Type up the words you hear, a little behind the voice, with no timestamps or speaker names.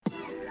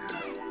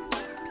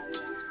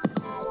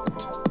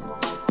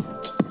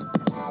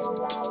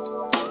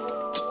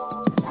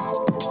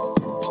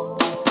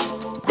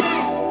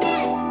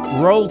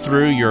roll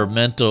through your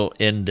mental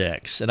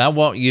index, and I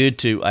want you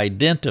to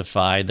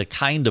identify the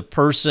kind of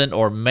person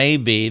or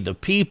maybe the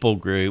people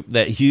group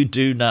that you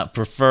do not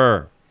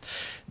prefer.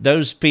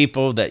 Those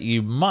people that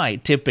you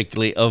might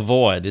typically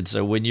avoid. And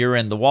so when you're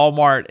in the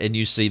Walmart and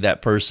you see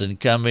that person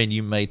coming,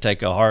 you may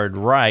take a hard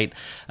right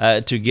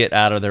to get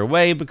out of their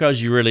way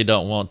because you really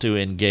don't want to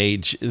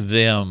engage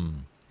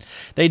them.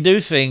 They do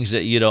things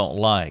that you don't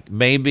like.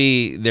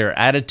 Maybe their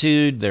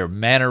attitude, their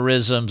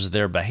mannerisms,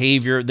 their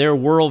behavior, their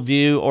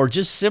worldview, or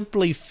just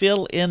simply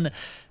fill in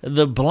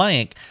the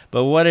blank.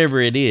 But whatever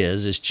it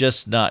is, it's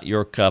just not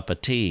your cup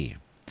of tea.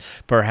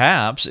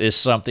 Perhaps it's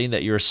something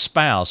that your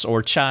spouse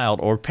or child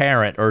or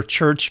parent or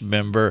church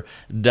member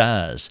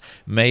does.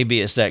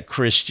 Maybe it's that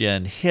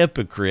Christian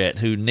hypocrite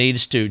who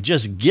needs to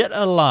just get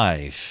a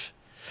life.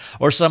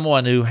 Or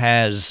someone who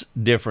has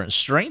different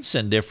strengths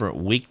and different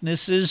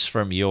weaknesses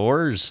from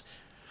yours.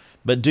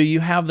 But do you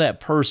have that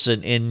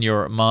person in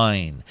your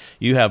mind?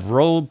 You have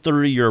rolled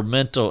through your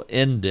mental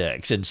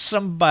index and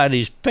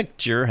somebody's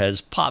picture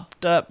has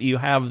popped up. You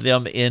have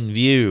them in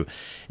view.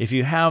 If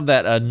you have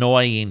that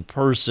annoying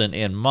person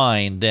in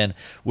mind, then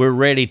we're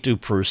ready to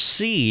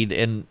proceed.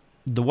 And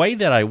the way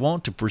that I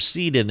want to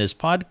proceed in this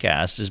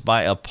podcast is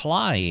by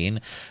applying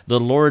the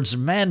Lord's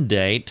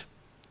mandate,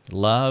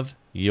 love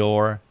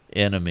your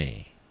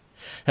enemy.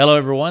 Hello,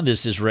 everyone.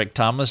 This is Rick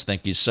Thomas.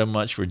 Thank you so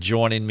much for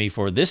joining me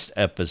for this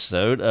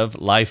episode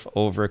of Life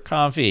Over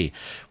Coffee.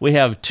 We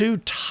have two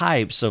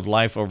types of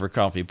Life Over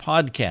Coffee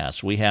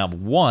podcasts. We have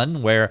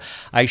one where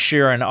I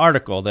share an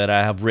article that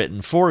I have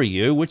written for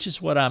you, which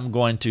is what I'm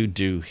going to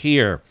do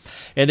here.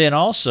 And then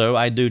also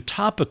I do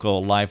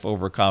topical Life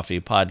Over Coffee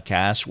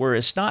podcasts where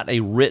it's not a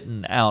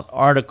written out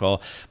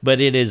article,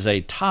 but it is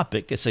a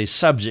topic. It's a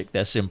subject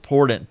that's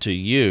important to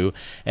you.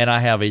 And I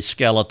have a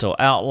skeletal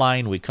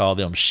outline. We call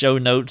them show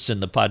notes in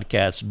the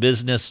podcast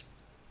business.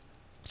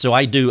 So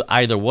I do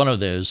either one of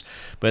those,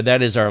 but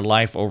that is our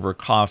Life Over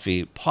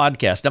Coffee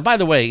podcast. Now, by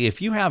the way, if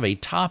you have a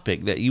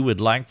topic that you would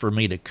like for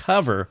me to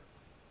cover,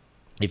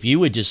 if you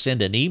would just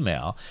send an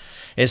email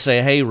and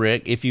say, hey,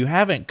 Rick, if you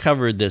haven't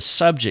covered this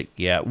subject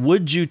yet,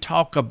 would you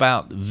talk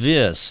about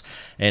this?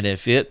 And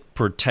if it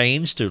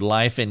pertains to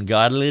life and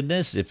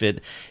godliness, if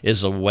it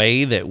is a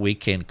way that we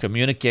can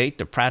communicate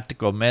the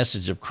practical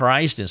message of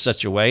Christ in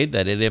such a way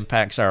that it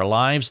impacts our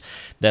lives,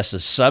 that's a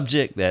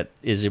subject that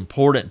is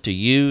important to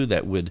you,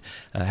 that would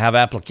have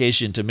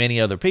application to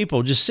many other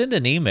people, just send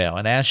an email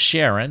and ask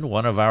Sharon,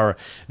 one of our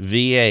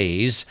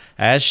VAs,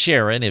 ask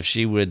Sharon if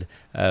she would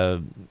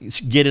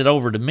get it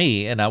over to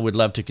me, and I would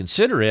love to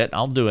consider it.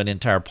 I'll do an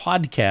entire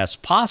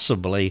podcast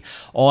possibly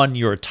on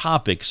your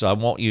topic, so I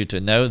want you to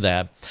know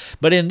that.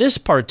 But in this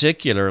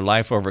particular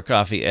Life Over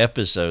Coffee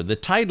episode, the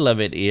title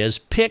of it is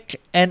Pick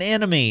an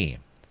Enemy.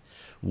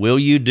 Will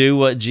you do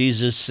what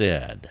Jesus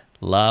said?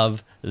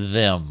 Love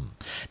them.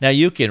 Now,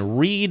 you can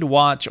read,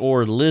 watch,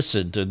 or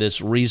listen to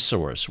this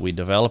resource. We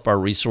develop our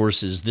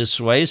resources this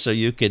way so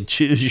you can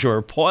choose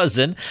your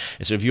poison.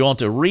 And so if you want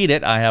to read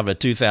it, I have a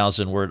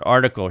 2,000-word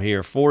article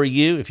here for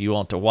you. If you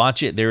want to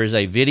watch it, there is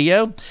a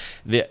video.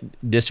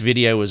 This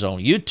video is on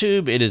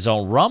YouTube. It is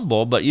on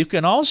Rumble, but you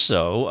can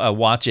also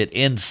watch it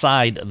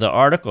inside the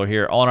article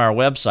here on our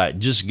website.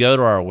 Just go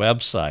to our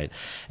website,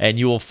 and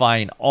you will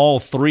find all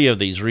three of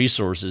these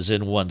resources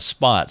in one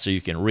spot, so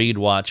you can read,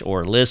 watch,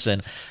 or listen.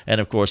 And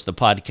of course, the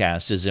podcast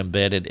is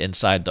embedded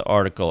inside the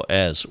article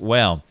as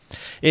well.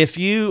 If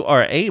you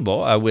are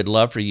able, I would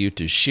love for you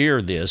to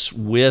share this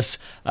with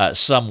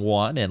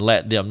someone and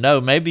let them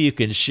know. Maybe you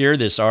can share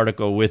this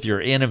article with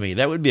your enemy.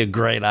 That would be a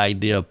great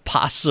idea,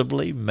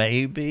 possibly,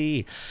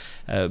 maybe.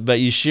 But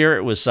you share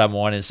it with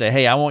someone and say,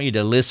 hey, I want you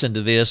to listen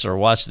to this or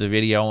watch the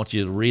video. I want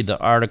you to read the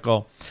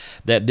article.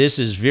 That this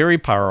is very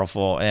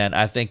powerful, and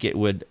I think it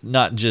would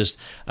not just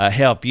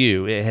help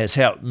you. It has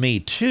helped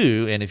me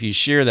too, and if you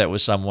share that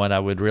with someone,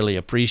 I would really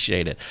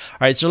appreciate it. All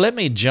right, so let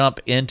me jump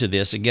into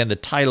this. Again, the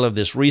title of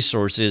this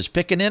resource is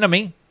Pick an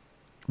Enemy.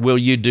 Will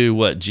you do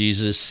what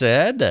Jesus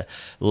said?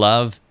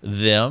 Love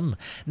them.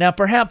 Now,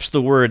 perhaps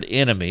the word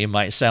enemy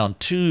might sound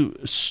too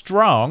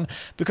strong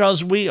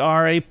because we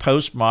are a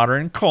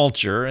postmodern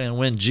culture, and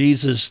when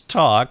Jesus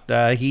talked,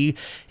 he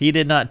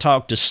did not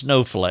talk to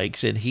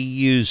snowflakes, and he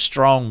used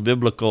strong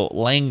biblical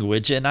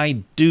language, and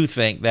I do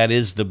think that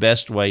is the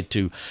best way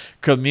to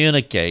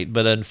communicate,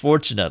 but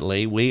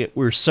unfortunately,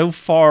 we're so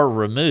far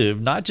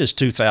removed, not just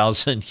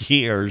 2,000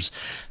 years,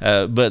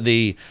 but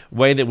the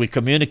way that we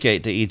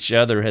communicate to each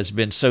other has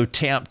been so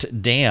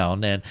tamped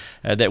down, and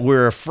that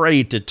we're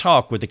afraid to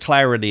talk with the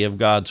clarity of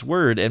God's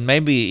Word. And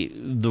maybe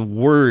the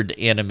word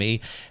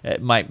enemy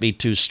might be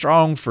too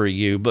strong for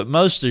you, but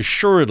most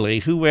assuredly,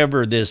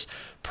 whoever this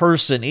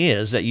person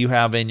is that you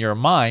have in your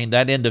mind,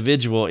 that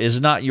individual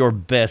is not your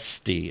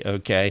bestie,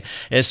 okay?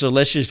 And so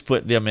let's just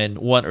put them in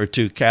one or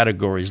two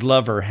categories,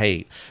 love or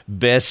hate,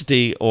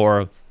 bestie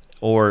or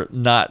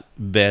not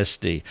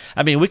bestie.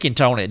 I mean, we can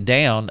tone it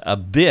down a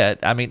bit.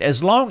 I mean,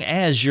 as long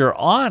as you're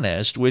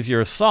honest with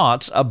your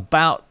thoughts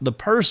about the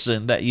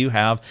person that you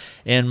have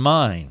in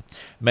mind.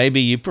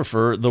 Maybe you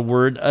prefer the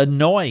word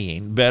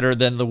annoying better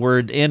than the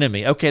word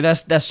enemy. Okay,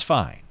 that's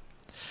fine.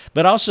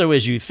 But also,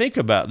 as you think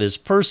about this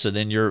person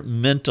in your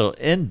mental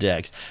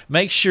index,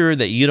 make sure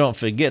that you don't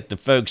forget the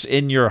folks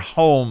in your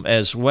home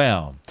as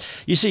well.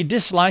 You see,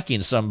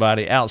 disliking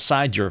somebody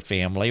outside your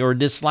family or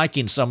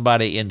disliking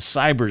somebody in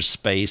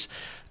cyberspace,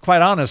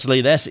 quite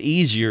honestly, that's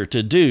easier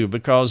to do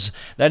because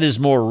that is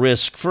more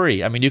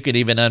risk-free. I mean, you can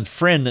even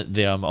unfriend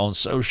them on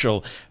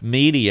social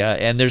media,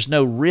 and there's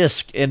no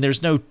risk and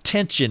there's no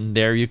tension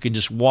there. You can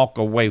just walk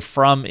away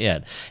from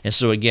it. And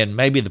so, again,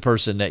 maybe the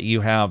person that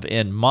you have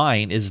in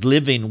mind is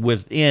living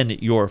within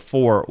your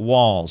four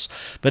walls.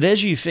 But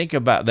as you think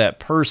about that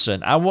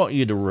person, I want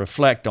you to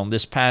reflect on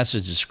this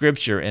passage of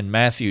Scripture in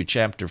Matthew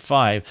chapter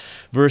 5,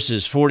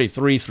 verses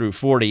 43 through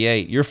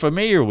 48. You're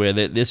familiar with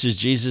it. This is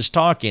Jesus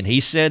talking. He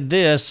said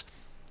this,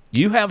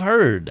 "You have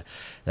heard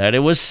that it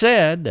was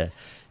said,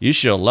 'You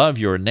shall love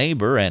your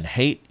neighbor and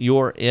hate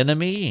your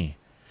enemy.'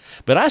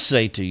 But I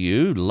say to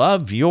you,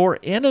 love your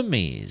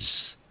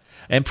enemies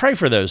and pray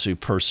for those who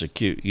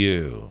persecute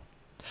you.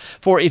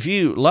 For if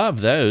you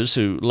love those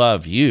who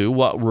love you,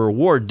 what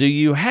reward do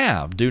you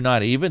have? Do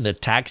not even the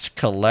tax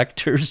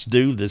collectors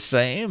do the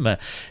same?"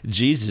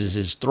 Jesus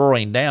is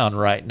throwing down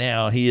right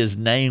now. He is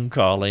name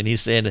calling. He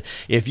said,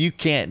 if you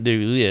can't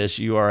do this,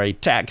 you are a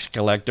tax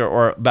collector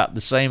or about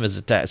the same as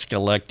a tax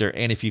collector.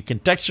 And if you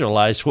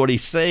contextualize what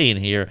he's saying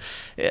here,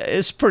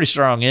 it's a pretty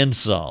strong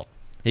insult.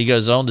 He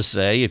goes on to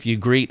say, if you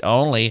greet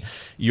only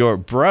your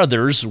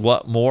brothers,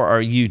 what more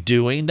are you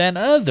doing than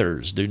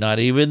others? Do not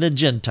even the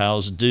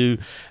Gentiles do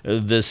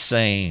the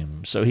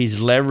same? So he's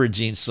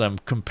leveraging some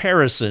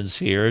comparisons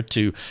here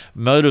to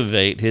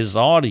motivate his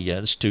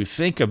audience to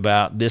think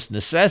about this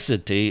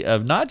necessity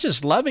of not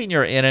just loving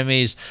your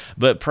enemies,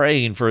 but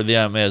praying for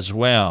them as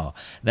well.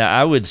 Now,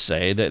 I would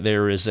say that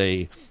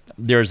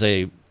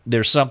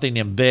there's something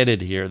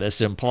embedded here that's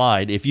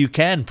implied. If you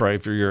can pray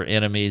for your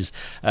enemies,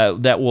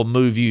 that will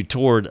move you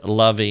toward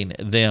loving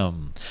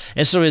them.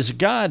 And so as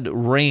God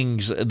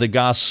rings the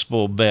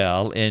gospel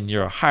bell in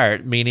your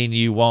heart, meaning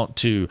you want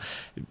to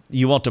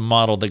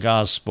model the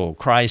gospel.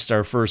 Christ,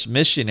 our first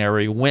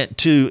missionary, went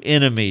to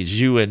enemies,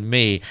 you and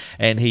me,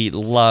 and he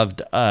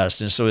loved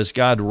us. And so as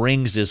God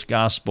rings this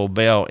gospel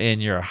bell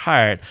in your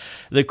heart,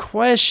 the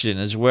question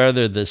is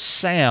whether the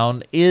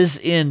sound is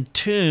in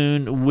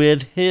tune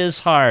with his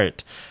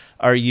heart.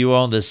 Are you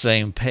on the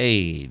same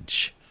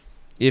page?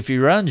 If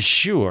you're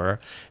unsure,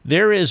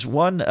 there is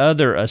one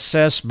other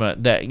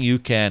assessment that you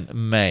can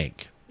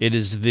make. It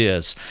is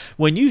this.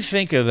 When you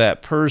think of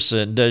that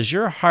person, does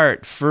your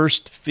heart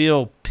first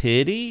feel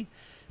pity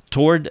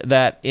toward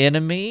that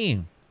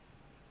enemy?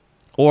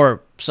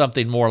 Or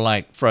something more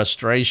like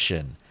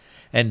frustration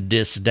and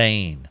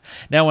disdain?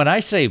 Now, when I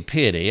say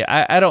pity,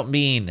 I don't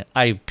mean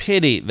I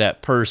pity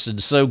that person,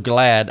 so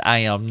glad I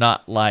am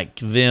not like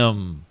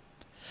them.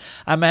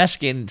 I'm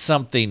asking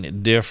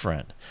something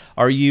different.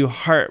 Are you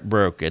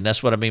heartbroken?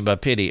 That's what I mean by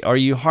pity. Are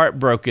you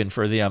heartbroken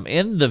for them?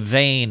 In the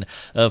vein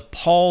of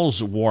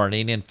Paul's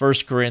warning in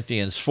 1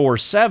 Corinthians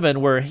 4:7,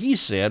 where he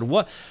said,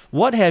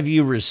 What have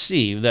you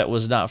received that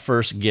was not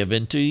first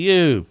given to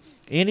you?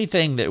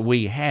 Anything that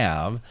we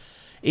have,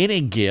 any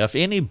gift,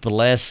 any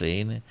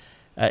blessing,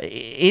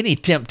 any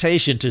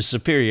temptation to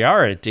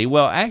superiority,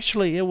 well,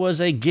 actually, it was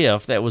a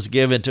gift that was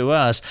given to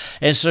us.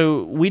 And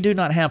so we do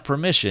not have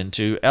permission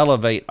to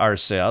elevate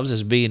ourselves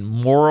as being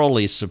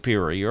morally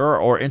superior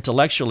or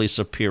intellectually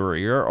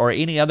superior or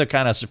any other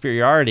kind of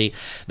superiority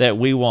that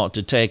we want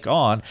to take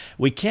on.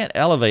 We can't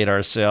elevate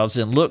ourselves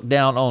and look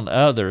down on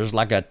others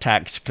like a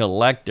tax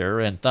collector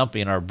and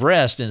thumping our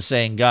breast and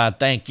saying, God,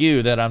 thank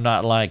you that I'm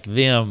not like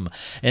them.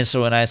 And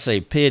so when I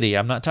say pity,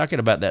 I'm not talking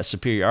about that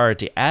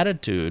superiority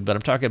attitude, but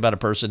I'm talking about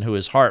a person who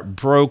is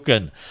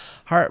heartbroken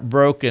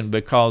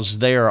because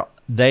they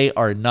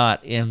are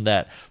not in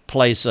that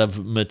place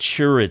of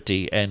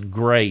maturity and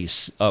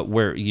grace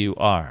where you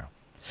are.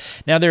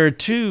 Now, there are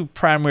two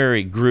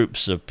primary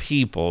groups of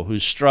people who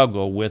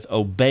struggle with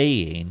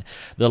obeying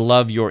the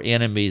love your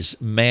enemies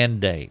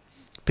mandate.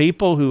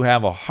 People who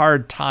have a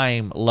hard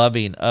time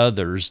loving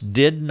others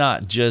did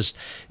not just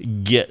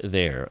get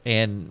there.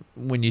 And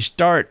when you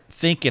start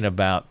thinking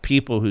about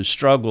people who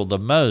struggle the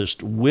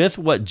most with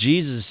what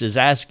Jesus is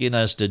asking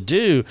us to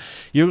do,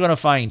 you're going to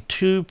find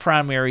two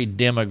primary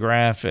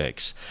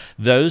demographics.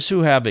 Those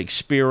who have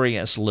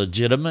experienced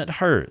legitimate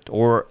hurt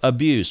or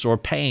abuse or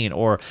pain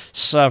or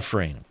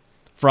suffering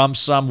from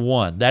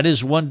someone. That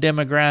is one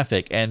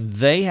demographic, and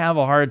they have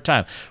a hard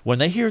time. When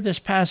they hear this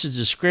passage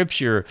of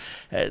Scripture,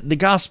 the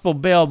gospel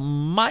bell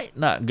might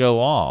not go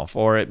off,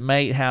 or it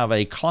may have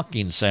a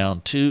clunking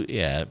sound to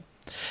it.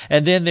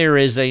 And then there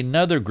is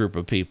another group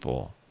of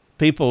people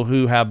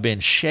who have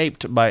been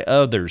shaped by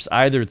others,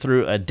 either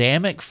through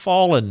Adamic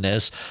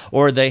fallenness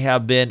or they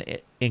have been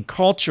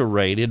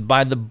enculturated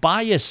by the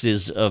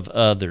biases of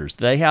others.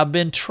 They have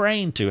been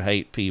trained to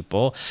hate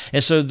people.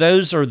 And so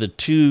those are the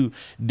two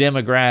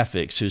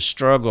demographics who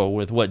struggle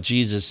with what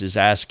Jesus is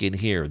asking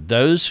here.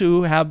 Those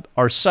who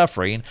are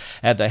suffering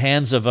at the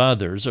hands of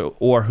others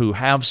or who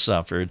have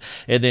suffered,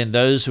 and then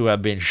those who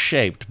have been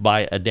shaped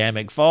by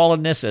Adamic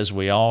fallenness, as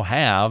we all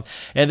have,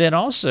 and then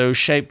also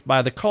shaped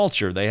by the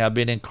culture. They have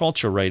been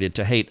enculturated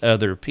to hate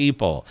other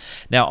people.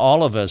 Now,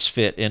 all of us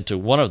fit into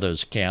one of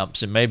those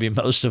camps, and maybe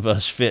most of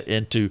us fit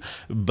into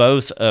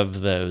both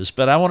of those.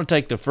 But I want to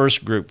take the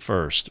first group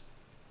first.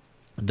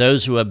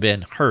 Those who have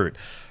been hurt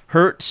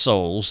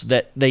souls,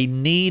 that they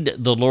need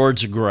the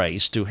Lord's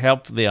grace to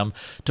help them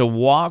to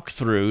walk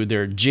through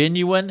their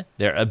genuine,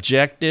 their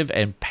objective,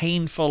 and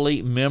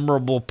painfully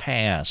memorable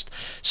past.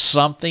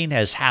 Something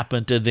has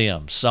happened to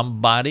them.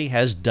 Somebody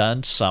has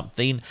done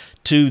something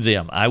to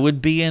them. I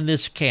would be in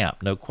this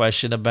camp, no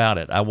question about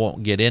it. I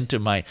won't get into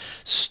my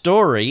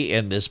story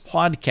in this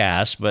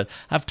podcast, but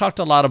I've talked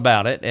a lot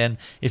about it. And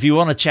if you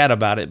want to chat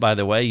about it, by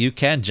the way, you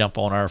can jump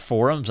on our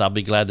forums. I'll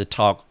be glad to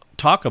talk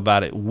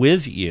about it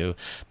with you.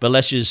 But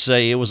let's just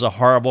say it was a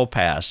horrible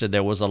past, and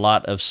there was a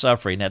lot of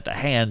suffering at the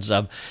hands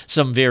of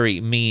some very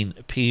mean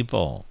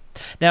people.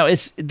 Now,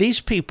 it's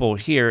these people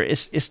here,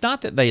 it's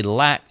not that they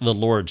lack the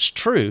Lord's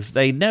truth.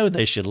 They know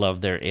they should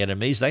love their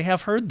enemies. They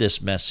have heard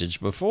this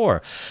message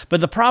before.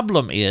 But the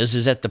problem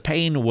is that the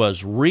pain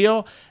was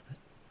real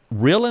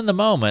in the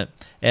moment,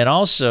 and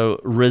also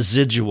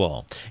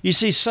residual. You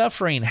see,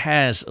 suffering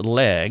has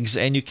legs,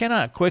 and you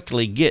cannot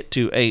quickly get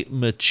to a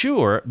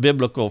mature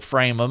biblical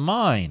frame of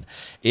mind.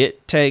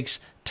 It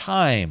takes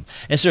time.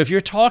 And so if you're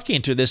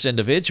talking to this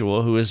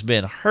individual who has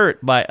been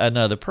hurt by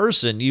another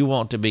person, you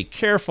want to be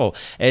careful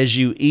as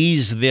you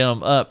ease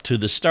them up to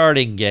the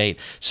starting gate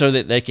so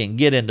that they can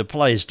get into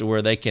place to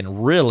where they can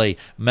really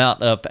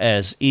mount up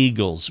as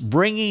eagles,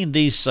 bringing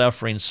these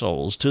suffering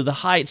souls to the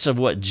heights of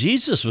what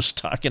Jesus was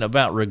talking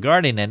about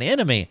regarding an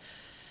enemy.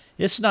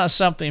 It's not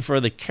something for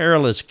the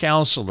careless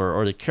counselor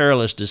or the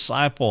careless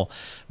disciple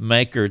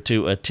maker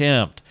to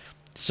attempt.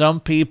 Some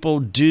people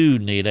do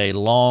need a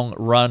long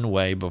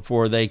runway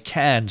before they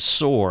can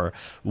soar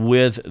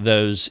with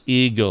those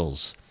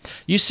eagles.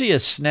 You see a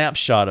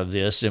snapshot of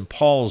this in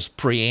Paul's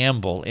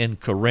preamble in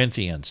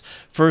Corinthians,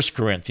 1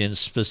 Corinthians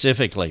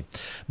specifically.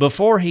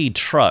 Before he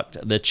trucked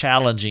the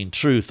challenging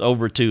truth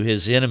over to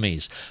his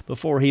enemies,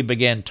 before he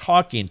began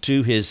talking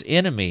to his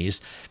enemies,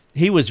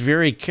 he was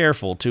very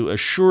careful to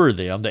assure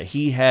them that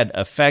he had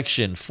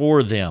affection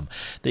for them.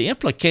 The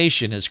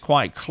implication is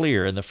quite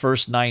clear in the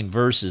first 9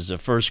 verses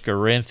of 1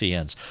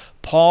 Corinthians.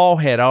 Paul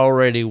had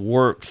already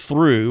worked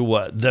through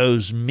what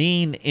those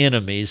mean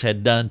enemies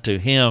had done to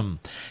him.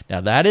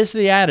 Now, that is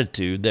the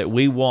attitude that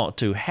we want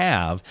to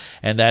have,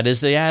 and that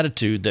is the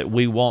attitude that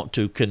we want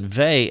to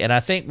convey. And I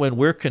think when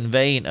we're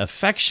conveying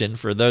affection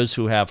for those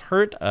who have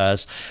hurt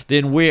us,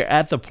 then we're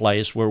at the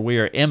place where we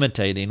are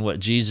imitating what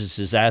Jesus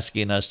is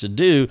asking us to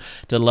do,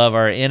 to love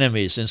our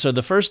enemies. And so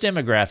the first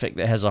demographic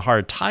that has a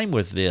hard time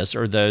with this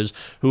are those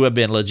who have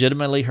been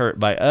legitimately hurt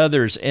by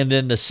others. And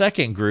then the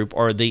second group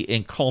are the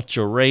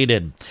enculturated.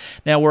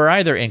 Now, we're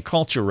either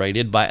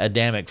enculturated by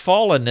Adamic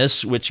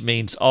fallenness, which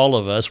means all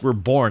of us were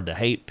born to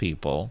hate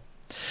people.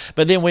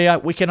 But then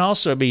we can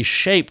also be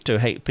shaped to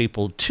hate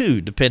people too,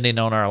 depending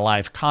on our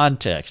life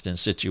context and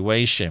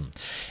situation.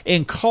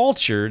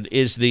 Encultured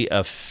is the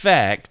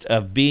effect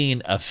of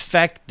being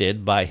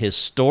affected by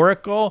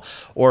historical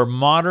or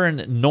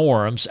modern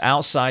norms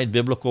outside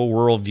biblical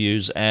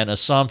worldviews and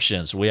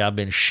assumptions. We have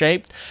been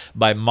shaped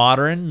by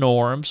modern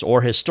norms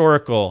or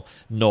historical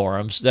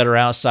norms that are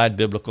outside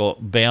biblical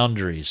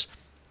boundaries.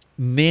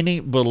 Many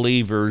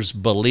believers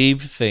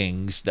believe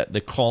things that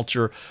the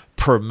culture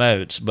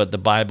promotes, but the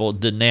Bible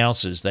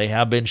denounces. They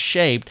have been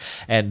shaped,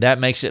 and that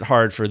makes it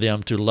hard for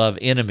them to love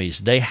enemies.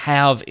 They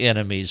have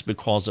enemies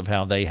because of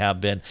how they have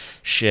been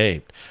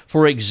shaped.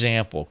 For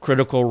example,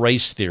 critical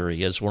race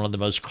theory is one of the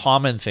most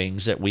common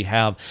things that we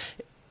have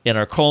in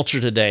our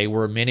culture today,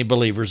 where many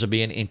believers are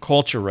being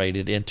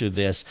enculturated into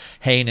this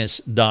heinous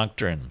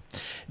doctrine.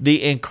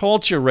 The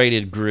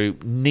enculturated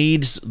group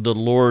needs the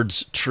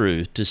Lord's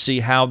truth to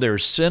see how their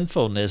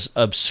sinfulness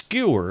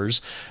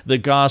obscures the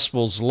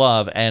gospel's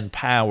love and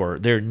power,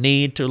 their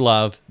need to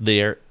love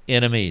their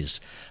enemies.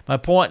 My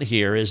point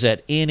here is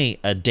that any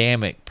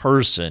Adamic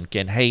person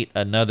can hate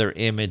another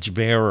image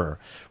bearer.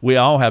 We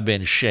all have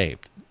been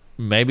shaped.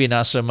 Maybe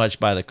not so much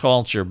by the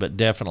culture, but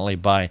definitely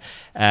by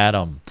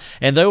Adam.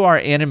 And though our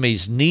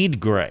enemies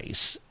need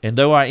grace, and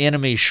though our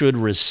enemies should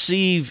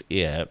receive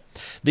it,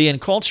 the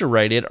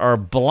enculturated are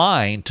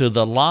blind to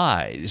the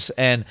lies,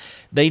 and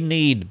they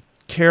need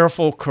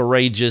careful,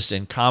 courageous,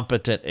 and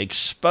competent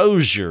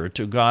exposure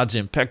to God's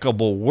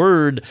impeccable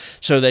word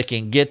so they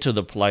can get to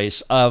the place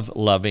of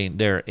loving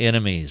their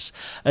enemies.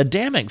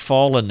 Adamic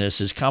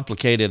fallenness is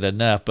complicated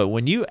enough, but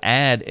when you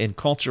add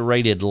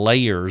enculturated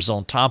layers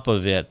on top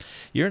of it,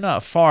 you're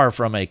not far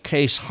from a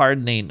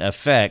case-hardening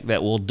effect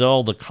that will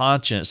dull the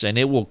conscience, and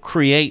it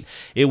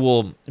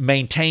will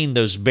maintain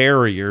those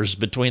barriers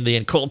between the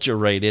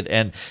enculturated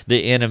and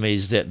the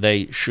enemies that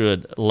they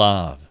should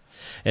love.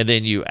 and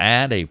then you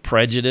add a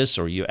prejudice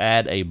or you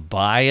add a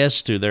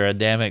bias to their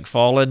Adamic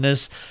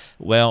fallenness,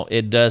 well,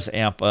 it does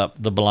amp up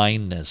the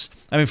blindness.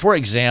 I mean, for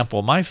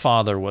example, my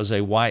father was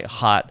a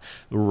white-hot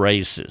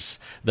racist.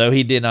 Though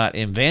he did not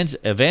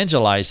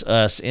evangelize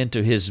us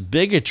into his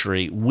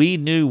bigotry, we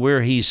knew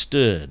where he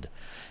stood.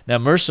 Now,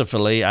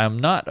 mercifully, I'm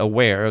not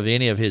aware of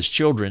any of his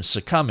children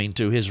succumbing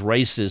to his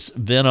racist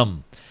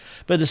venom.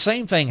 But the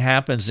same thing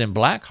happens in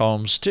black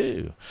homes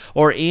too,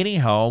 or any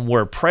home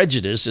where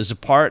prejudice is a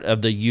part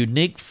of the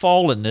unique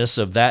fallenness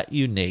of that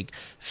unique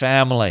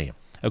family.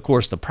 Of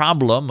course, the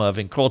problem of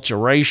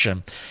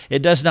enculturation,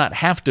 it does not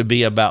have to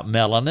be about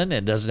melanin.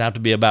 It doesn't have to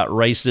be about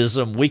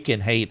racism. We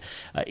can hate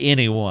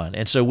anyone.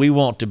 And so we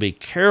want to be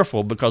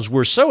careful because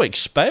we're so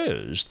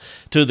exposed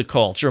to the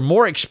culture,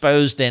 more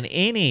exposed than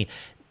any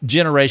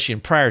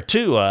generation prior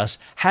to us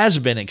has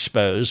been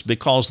exposed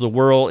because the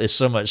world is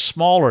so much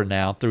smaller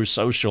now through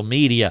social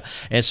media.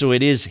 And so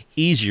it is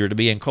easier to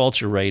be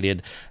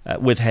enculturated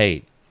with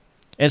hate.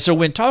 And so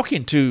when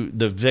talking to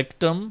the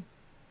victim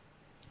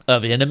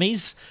of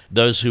enemies,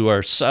 those who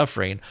are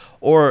suffering,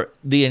 or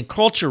the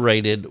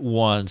enculturated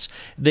ones,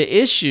 the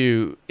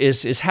issue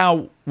is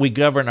how we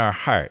govern our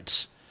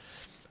hearts.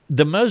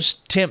 The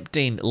most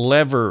tempting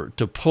lever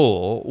to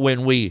pull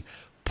when we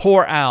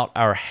pour out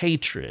our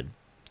hatred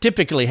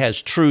typically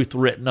has truth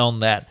written on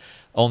that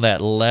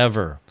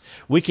lever.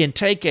 We can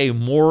take a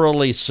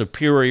morally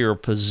superior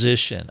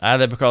position,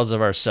 either because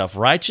of our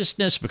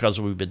self-righteousness,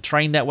 because we've been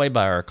trained that way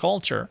by our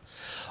culture,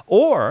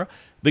 or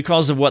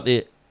because of what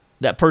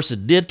that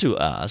person did to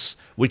us.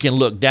 We can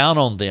look down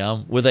on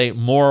them with a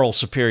moral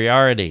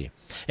superiority.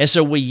 And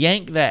so we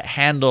yank that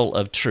handle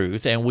of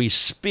truth and we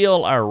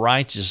spill our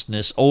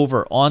righteousness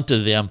over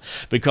onto them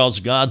because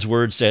God's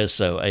word says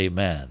so.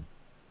 Amen.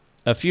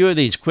 A few of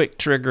these quick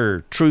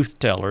trigger truth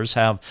tellers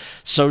have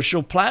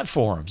social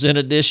platforms in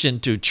addition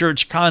to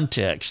church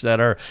contexts that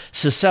are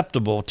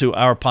susceptible to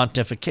our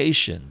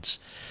pontifications.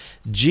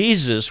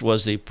 Jesus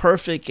was the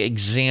perfect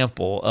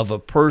example of a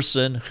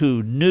person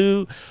who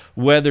knew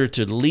whether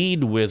to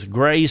lead with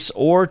grace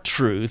or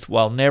truth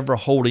while never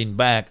holding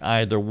back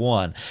either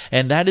one.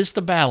 And that is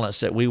the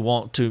balance that we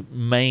want to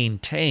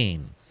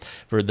maintain.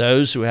 For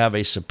those who have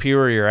a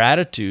superior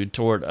attitude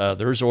toward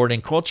others, or an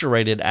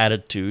enculturated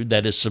attitude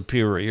that is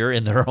superior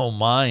in their own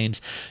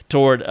minds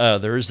toward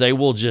others, they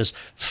will just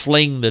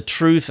fling the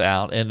truth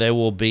out and there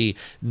will be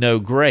no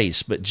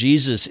grace. But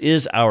Jesus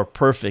is our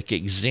perfect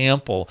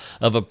example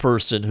of a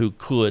person who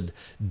could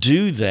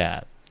do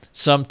that.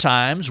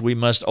 Sometimes we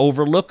must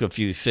overlook a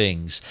few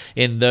things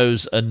in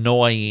those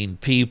annoying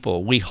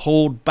people. We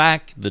hold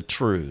back the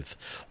truth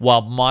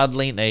while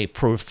modeling a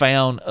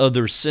profound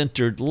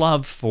other-centered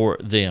love for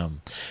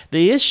them.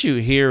 The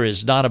issue here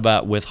is not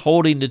about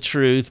withholding the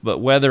truth, but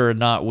whether or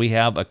not we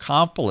have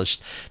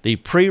accomplished the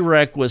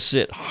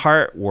prerequisite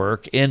heart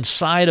work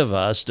inside of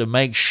us to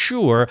make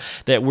sure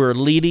that we're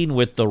leading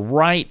with the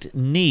right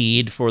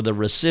need for the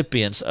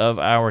recipients of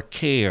our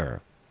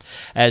care.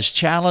 As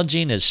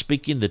challenging as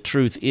speaking the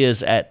truth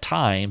is at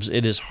times,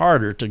 it is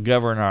harder to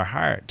govern our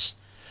hearts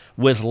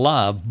with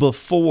love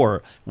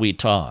before we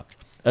talk,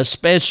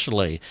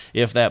 especially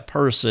if that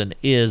person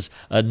is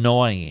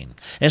annoying.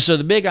 And so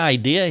the big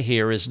idea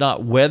here is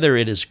not whether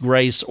it is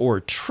grace or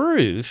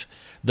truth.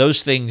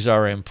 Those things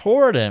are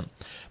important,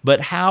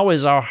 but how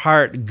is our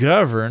heart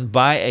governed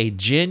by a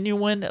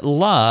genuine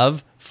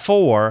love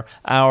for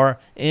our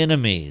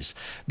enemies?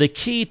 The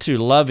key to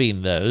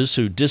loving those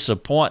who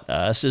disappoint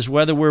us is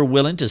whether we're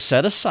willing to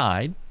set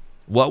aside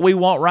what we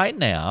want right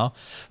now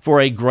for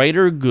a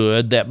greater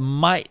good that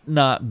might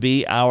not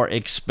be our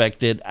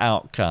expected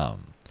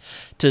outcome.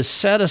 To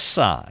set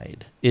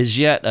aside is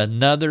yet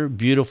another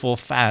beautiful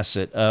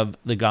facet of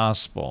the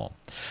gospel.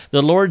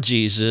 The Lord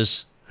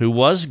Jesus, who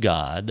was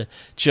God,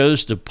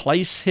 chose to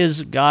place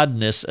his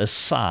godness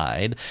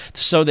aside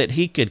so that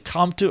he could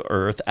come to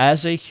earth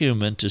as a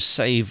human to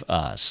save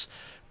us.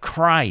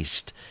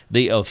 Christ,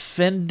 the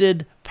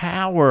offended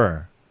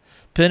power,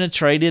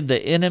 penetrated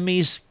the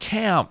enemy's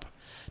camp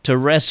to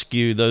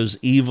rescue those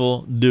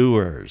evil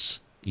doers,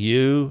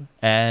 you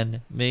and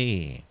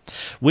me.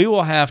 We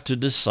will have to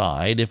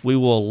decide if we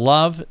will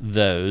love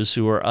those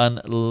who are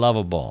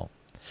unlovable,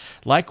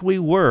 like we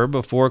were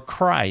before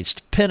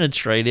Christ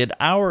penetrated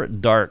our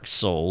dark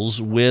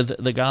souls with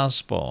the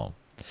gospel.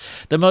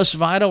 The most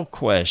vital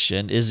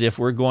question is if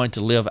we're going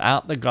to live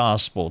out the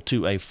gospel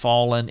to a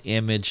fallen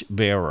image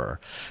bearer.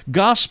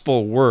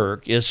 Gospel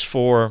work is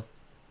for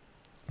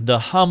the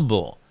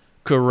humble,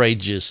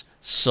 courageous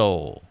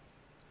soul.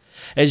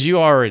 As you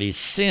already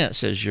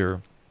sense as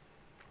you're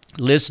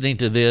listening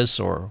to this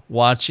or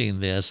watching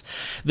this,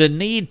 the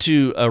need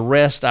to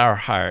arrest our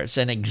hearts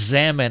and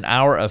examine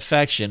our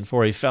affection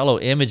for a fellow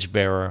image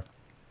bearer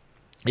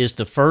is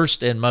the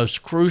first and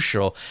most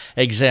crucial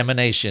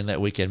examination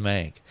that we can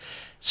make.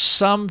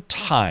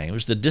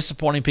 Sometimes the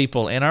disappointing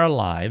people in our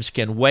lives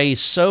can weigh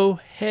so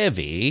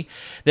heavy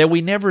that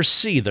we never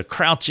see the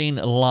crouching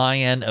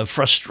lion of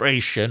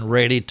frustration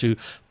ready to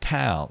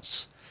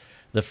pounce.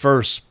 The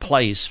first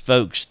place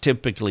folks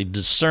typically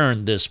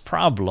discern this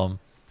problem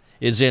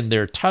is in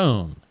their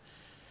tone,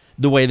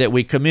 the way that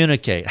we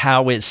communicate,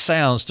 how it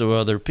sounds to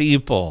other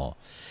people.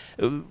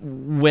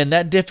 When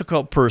that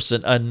difficult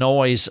person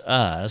annoys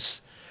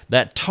us,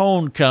 that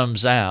tone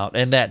comes out,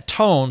 and that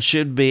tone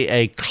should be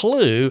a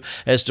clue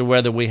as to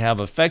whether we have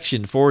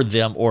affection for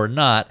them or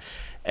not.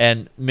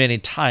 And many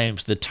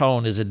times the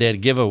tone is a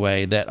dead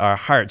giveaway that our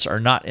hearts are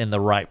not in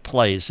the right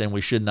place and we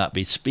should not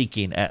be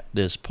speaking at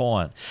this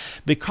point.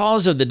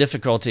 Because of the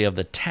difficulty of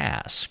the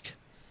task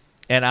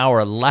and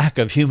our lack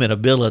of human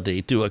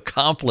ability to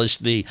accomplish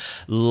the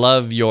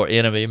love your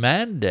enemy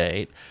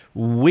mandate,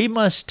 we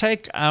must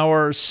take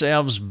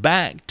ourselves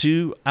back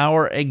to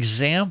our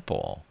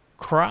example,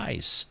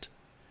 Christ.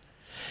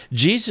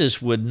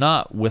 Jesus would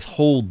not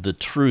withhold the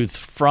truth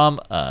from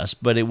us,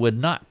 but it would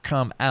not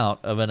come out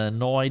of an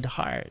annoyed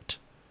heart.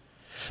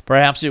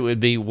 Perhaps it would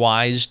be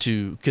wise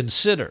to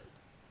consider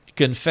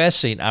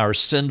confessing our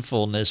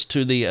sinfulness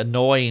to the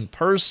annoying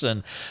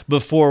person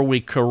before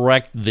we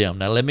correct them.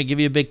 Now, let me give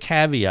you a big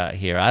caveat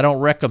here. I don't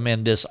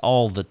recommend this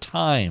all the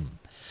time.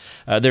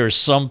 There are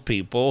some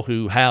people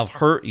who have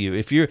hurt you.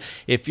 If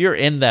you're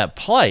in that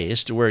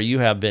place to where you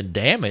have been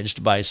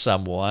damaged by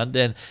someone,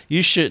 then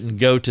you shouldn't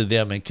go to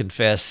them and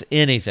confess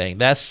anything.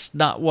 That's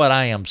not what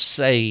I am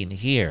saying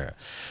here.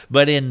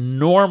 But in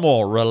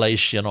normal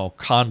relational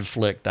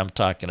conflict, I'm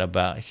talking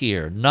about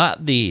here,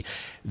 not the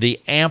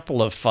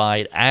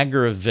amplified,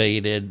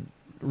 aggravated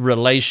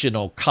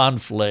relational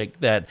conflict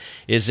that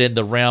is in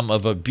the realm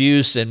of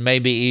abuse and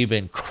maybe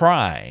even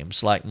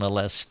crimes like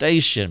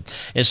molestation.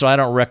 And so I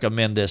don't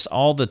recommend this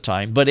all the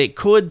time, but it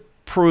could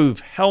prove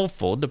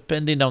helpful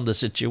depending on the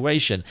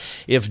situation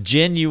if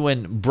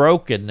genuine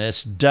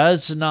brokenness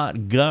does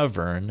not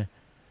govern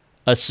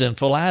a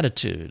sinful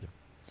attitude.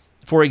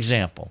 For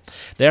example,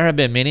 there have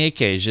been many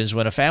occasions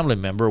when a family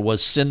member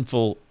was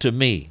sinful to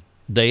me.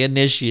 They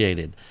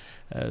initiated.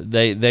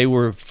 They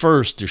were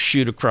first to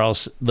shoot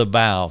across the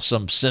bow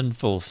some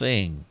sinful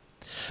thing.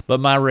 But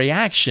my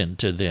reaction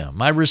to them,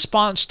 my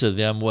response to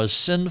them was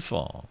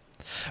sinful.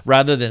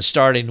 Rather than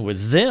starting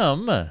with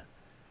them,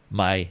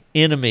 my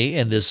enemy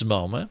in this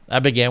moment, I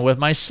began with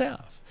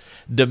myself,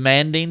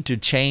 demanding to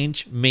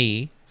change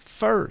me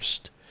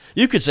first.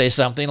 You could say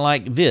something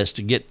like this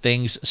to get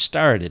things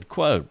started.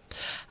 Quote,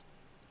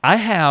 I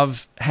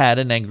have had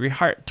an angry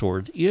heart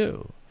toward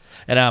you,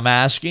 and I'm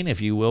asking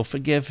if you will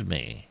forgive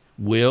me.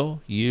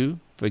 Will you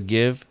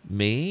forgive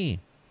me?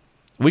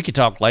 We could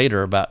talk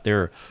later about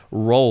their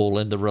role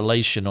in the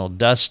relational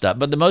dust-up.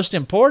 But the most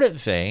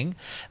important thing,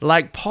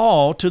 like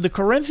Paul to the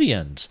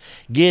Corinthians,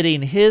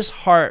 getting his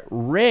heart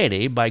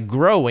ready by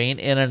growing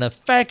in an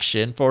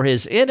affection for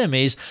his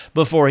enemies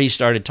before he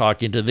started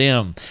talking to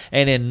them.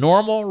 And in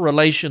normal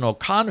relational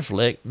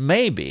conflict,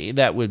 maybe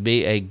that would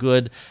be a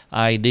good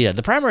idea.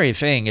 The primary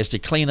thing is to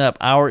clean up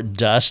our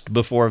dust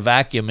before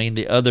vacuuming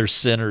the other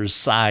sinner's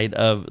side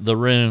of the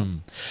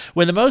room.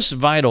 When the most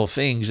vital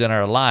things in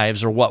our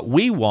lives are what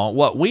we want,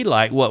 what we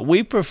like, what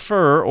we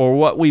prefer, or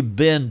what we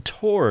bend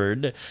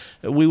toward,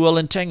 we will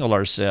entangle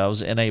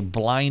ourselves in a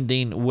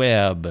blinding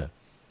web.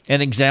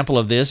 An example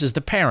of this is the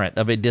parent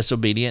of a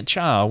disobedient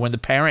child, when the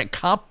parent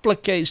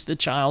complicates the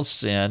child's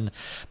sin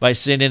by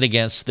sinning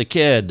against the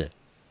kid.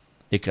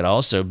 It could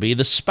also be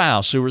the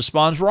spouse who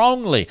responds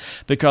wrongly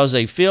because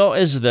they feel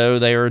as though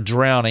they are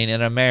drowning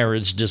in a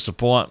marriage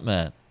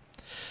disappointment.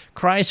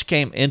 Christ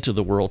came into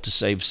the world to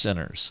save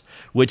sinners,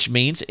 which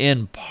means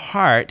in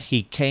part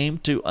he came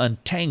to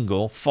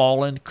untangle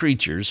fallen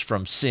creatures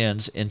from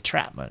sin's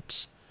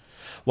entrapments.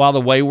 While the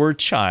wayward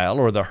child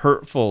or the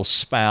hurtful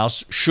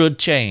spouse should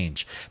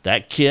change,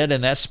 that kid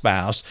and that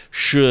spouse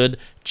should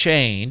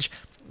change,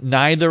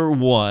 neither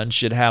one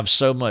should have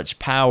so much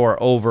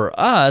power over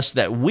us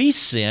that we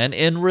sin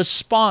in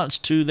response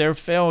to their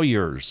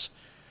failures.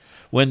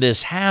 When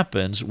this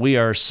happens, we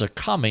are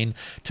succumbing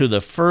to the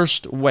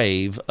first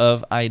wave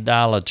of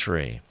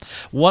idolatry.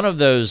 One of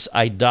those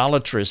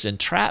idolatrous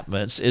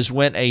entrapments is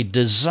when a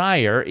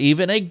desire,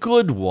 even a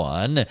good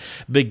one,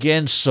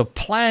 begins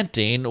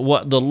supplanting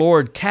what the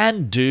Lord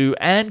can do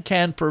and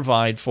can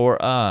provide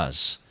for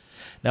us.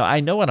 Now, I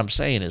know what I'm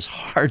saying is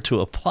hard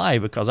to apply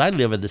because I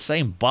live in the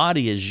same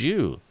body as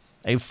you,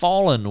 a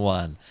fallen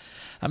one.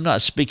 I'm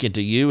not speaking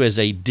to you as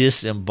a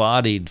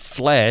disembodied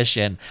flesh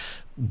and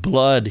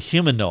blood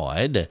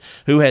humanoid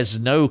who has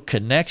no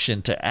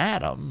connection to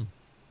Adam,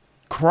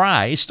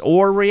 Christ,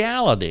 or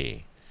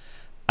reality.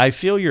 I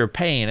feel your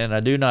pain, and I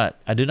do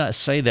not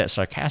say that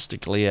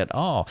sarcastically at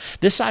all.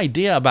 This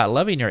idea about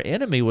loving your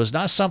enemy was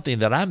not something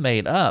that I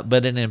made up,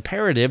 but an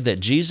imperative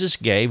that Jesus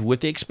gave with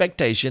the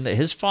expectation that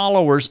his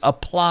followers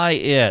apply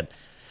it.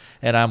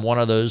 And I'm one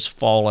of those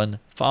fallen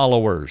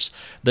followers.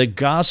 The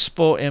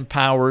gospel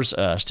empowers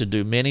us to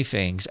do many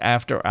things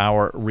after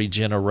our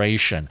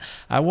regeneration.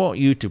 I want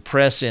you to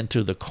press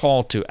into the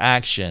call to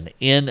action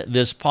in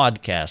this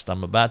podcast.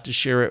 I'm about to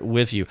share it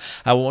with you.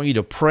 I want you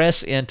to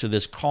press into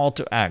this call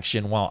to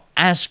action while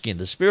asking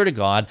the Spirit of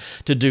God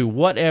to do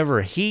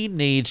whatever He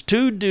needs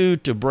to do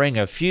to bring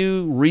a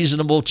few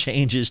reasonable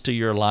changes to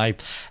your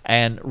life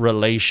and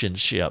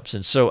relationships.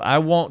 And so I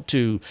want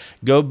to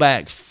go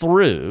back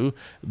through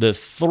the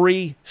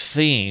three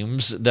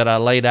themes that I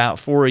laid out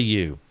for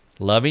you.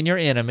 Loving your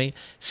enemy,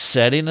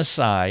 setting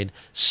aside,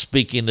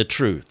 speaking the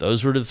truth.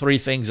 Those were the three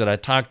things that I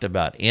talked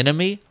about.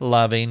 Enemy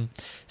loving,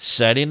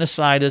 setting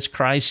aside as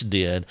Christ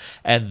did,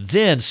 and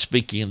then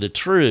speaking the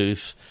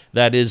truth.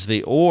 That is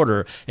the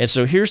order. And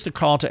so here's the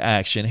call to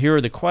action. Here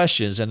are the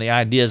questions and the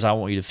ideas I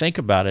want you to think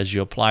about as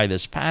you apply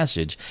this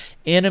passage.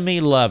 Enemy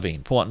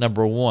loving, point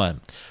number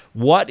one.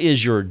 What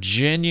is your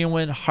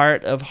genuine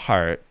heart of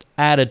heart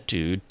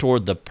attitude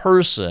toward the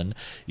person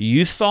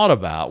you thought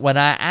about when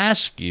I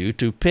asked you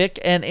to pick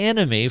an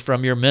enemy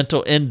from your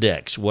mental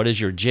index? What is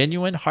your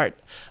genuine heart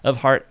of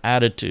heart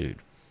attitude?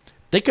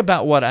 Think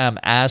about what I'm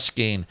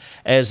asking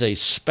as a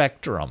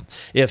spectrum.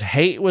 If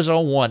hate was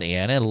on one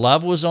end and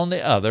love was on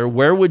the other,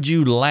 where would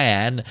you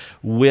land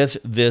with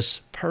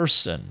this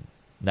person?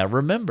 Now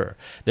remember,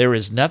 there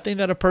is nothing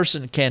that a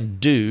person can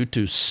do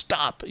to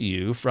stop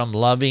you from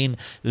loving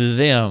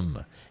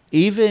them.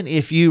 Even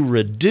if you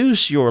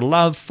reduce your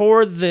love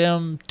for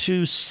them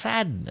to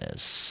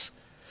sadness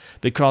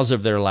because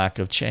of their lack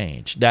of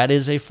change. That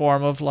is a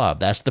form of love.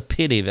 That's the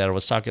pity that I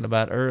was talking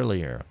about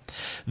earlier.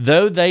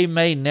 Though they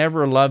may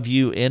never love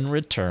you in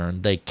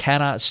return, they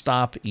cannot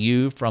stop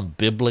you from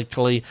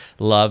biblically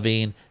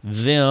loving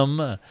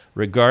them,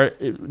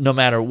 no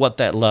matter what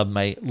that love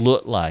may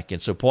look like.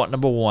 And so point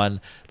number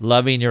one,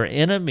 loving your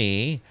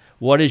enemy.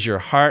 What is your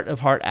heart of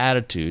heart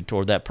attitude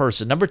toward that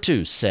person? Number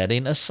two,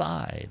 setting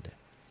aside.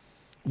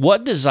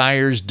 What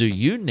desires do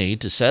you need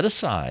to set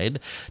aside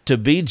to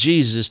be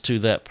Jesus to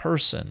that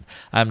person?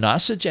 I'm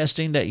not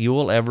suggesting that you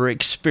will ever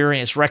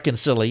experience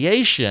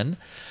reconciliation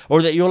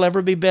or that you'll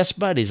ever be best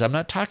buddies. I'm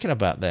not talking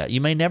about that.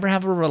 You may never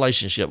have a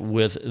relationship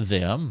with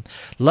them.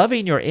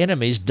 Loving your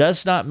enemies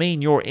does not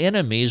mean your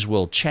enemies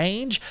will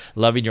change.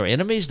 Loving your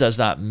enemies does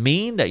not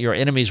mean that your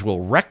enemies will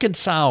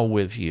reconcile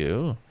with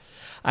you.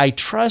 I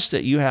trust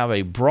that you have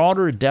a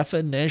broader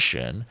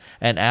definition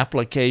and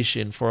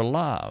application for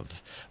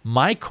love.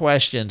 My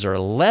questions are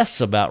less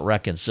about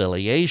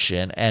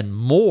reconciliation and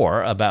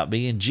more about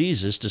being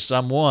Jesus to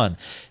someone,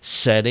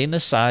 setting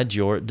aside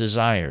your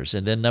desires.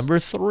 And then number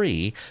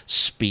three,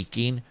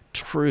 speaking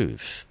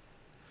truth.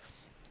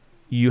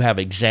 You have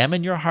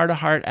examined your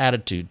heart-to-heart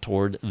attitude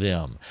toward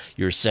them.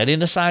 You're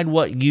setting aside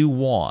what you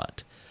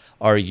want.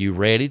 Are you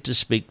ready to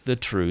speak the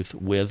truth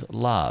with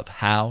love?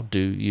 How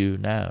do you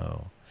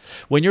know?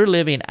 When you're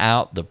living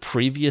out the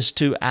previous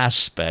two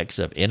aspects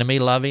of enemy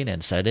loving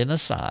and setting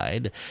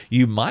aside,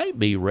 you might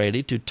be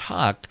ready to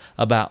talk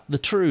about the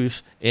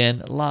truth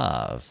in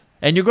love.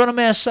 And you're going to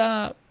mess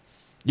up.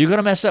 You're going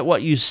to mess up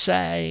what you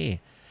say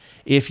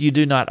if you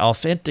do not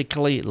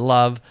authentically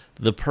love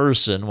the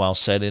person while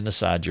setting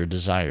aside your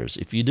desires.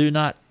 If you do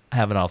not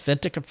have an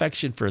authentic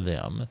affection for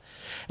them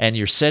and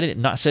you're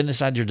not setting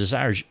aside your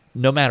desires,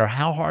 no matter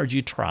how hard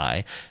you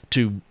try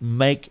to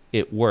make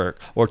it work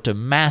or to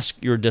mask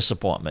your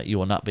disappointment, you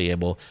will not be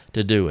able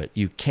to do it.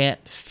 You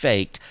can't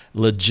fake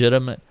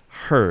legitimate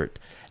hurt.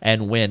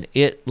 And when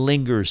it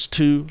lingers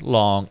too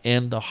long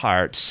in the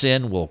heart,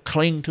 sin will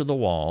cling to the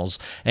walls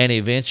and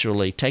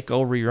eventually take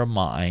over your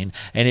mind,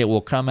 and it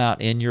will come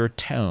out in your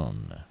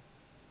tone.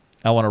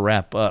 I want to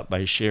wrap up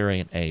by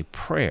sharing a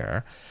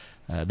prayer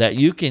that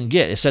you can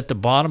get. It's at the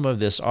bottom of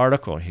this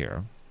article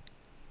here.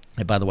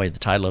 And by the way, the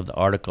title of the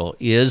article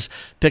is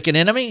Pick an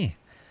Enemy.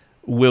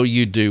 Will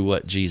you do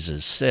what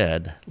Jesus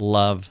said?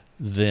 Love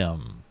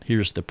them.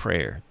 Here's the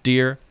prayer.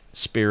 Dear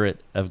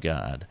Spirit of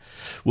God,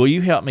 will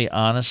you help me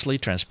honestly,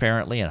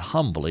 transparently, and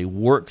humbly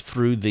work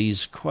through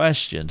these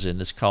questions in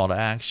this call to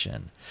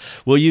action?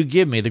 Will you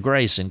give me the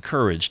grace and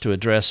courage to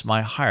address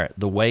my heart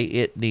the way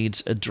it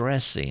needs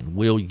addressing?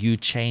 Will you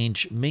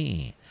change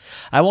me?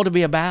 I want to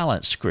be a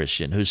balanced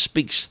Christian who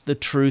speaks the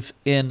truth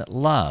in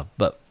love,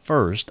 but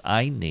first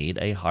I need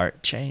a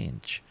heart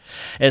change.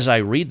 As I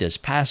read this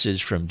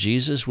passage from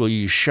Jesus, will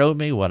you show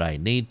me what I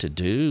need to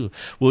do?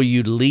 Will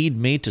you lead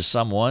me to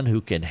someone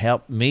who can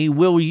help me?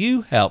 Will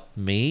you help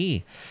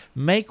me?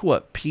 Make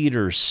what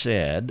Peter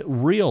said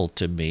real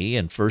to me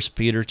in 1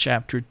 Peter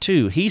chapter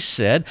 2. He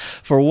said,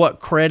 for what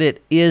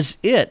credit is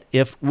it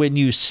if when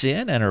you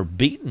sin and are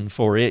beaten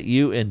for it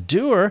you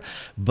endure,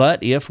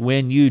 but if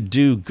when you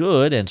do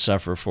good and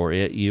suffer for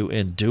it you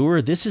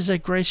endure, this is a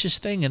gracious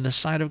thing in the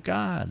sight of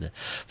God.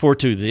 For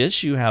to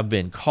this you have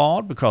been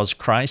called, because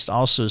Christ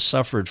also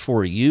suffered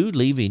for you,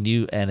 leaving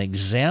you an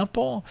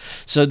example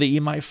so that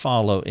you might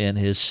follow in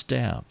his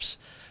steps.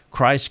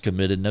 Christ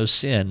committed no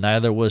sin,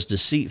 neither was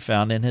deceit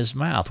found in his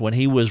mouth. When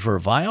he was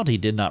reviled, he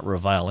did not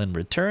revile in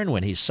return.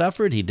 When he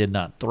suffered, he did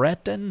not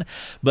threaten,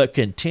 but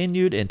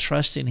continued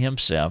entrusting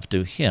himself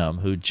to him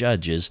who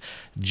judges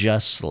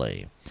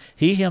justly.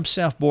 He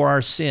himself bore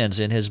our sins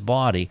in his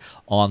body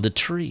on the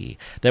tree,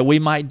 that we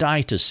might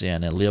die to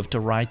sin and live to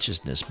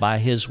righteousness. By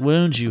his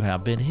wounds you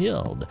have been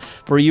healed.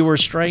 For you were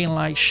straying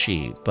like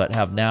sheep, but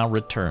have now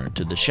returned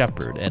to the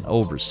shepherd and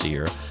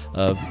overseer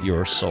of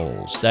your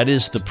souls. That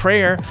is the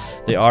prayer.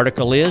 The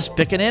article is,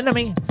 pick an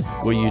enemy.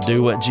 Will you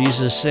do what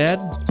Jesus said?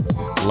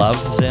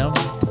 Love them.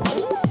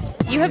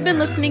 You have been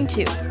listening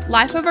to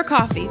Life Over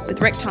Coffee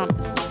with Rick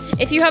Thomas.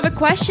 If you have a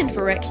question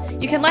for Rick,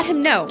 you can let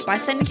him know by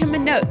sending him a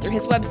note through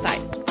his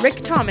website,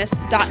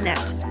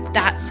 rickthomas.net.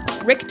 That's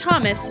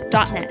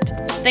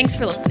rickthomas.net. Thanks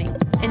for listening.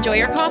 Enjoy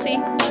your coffee.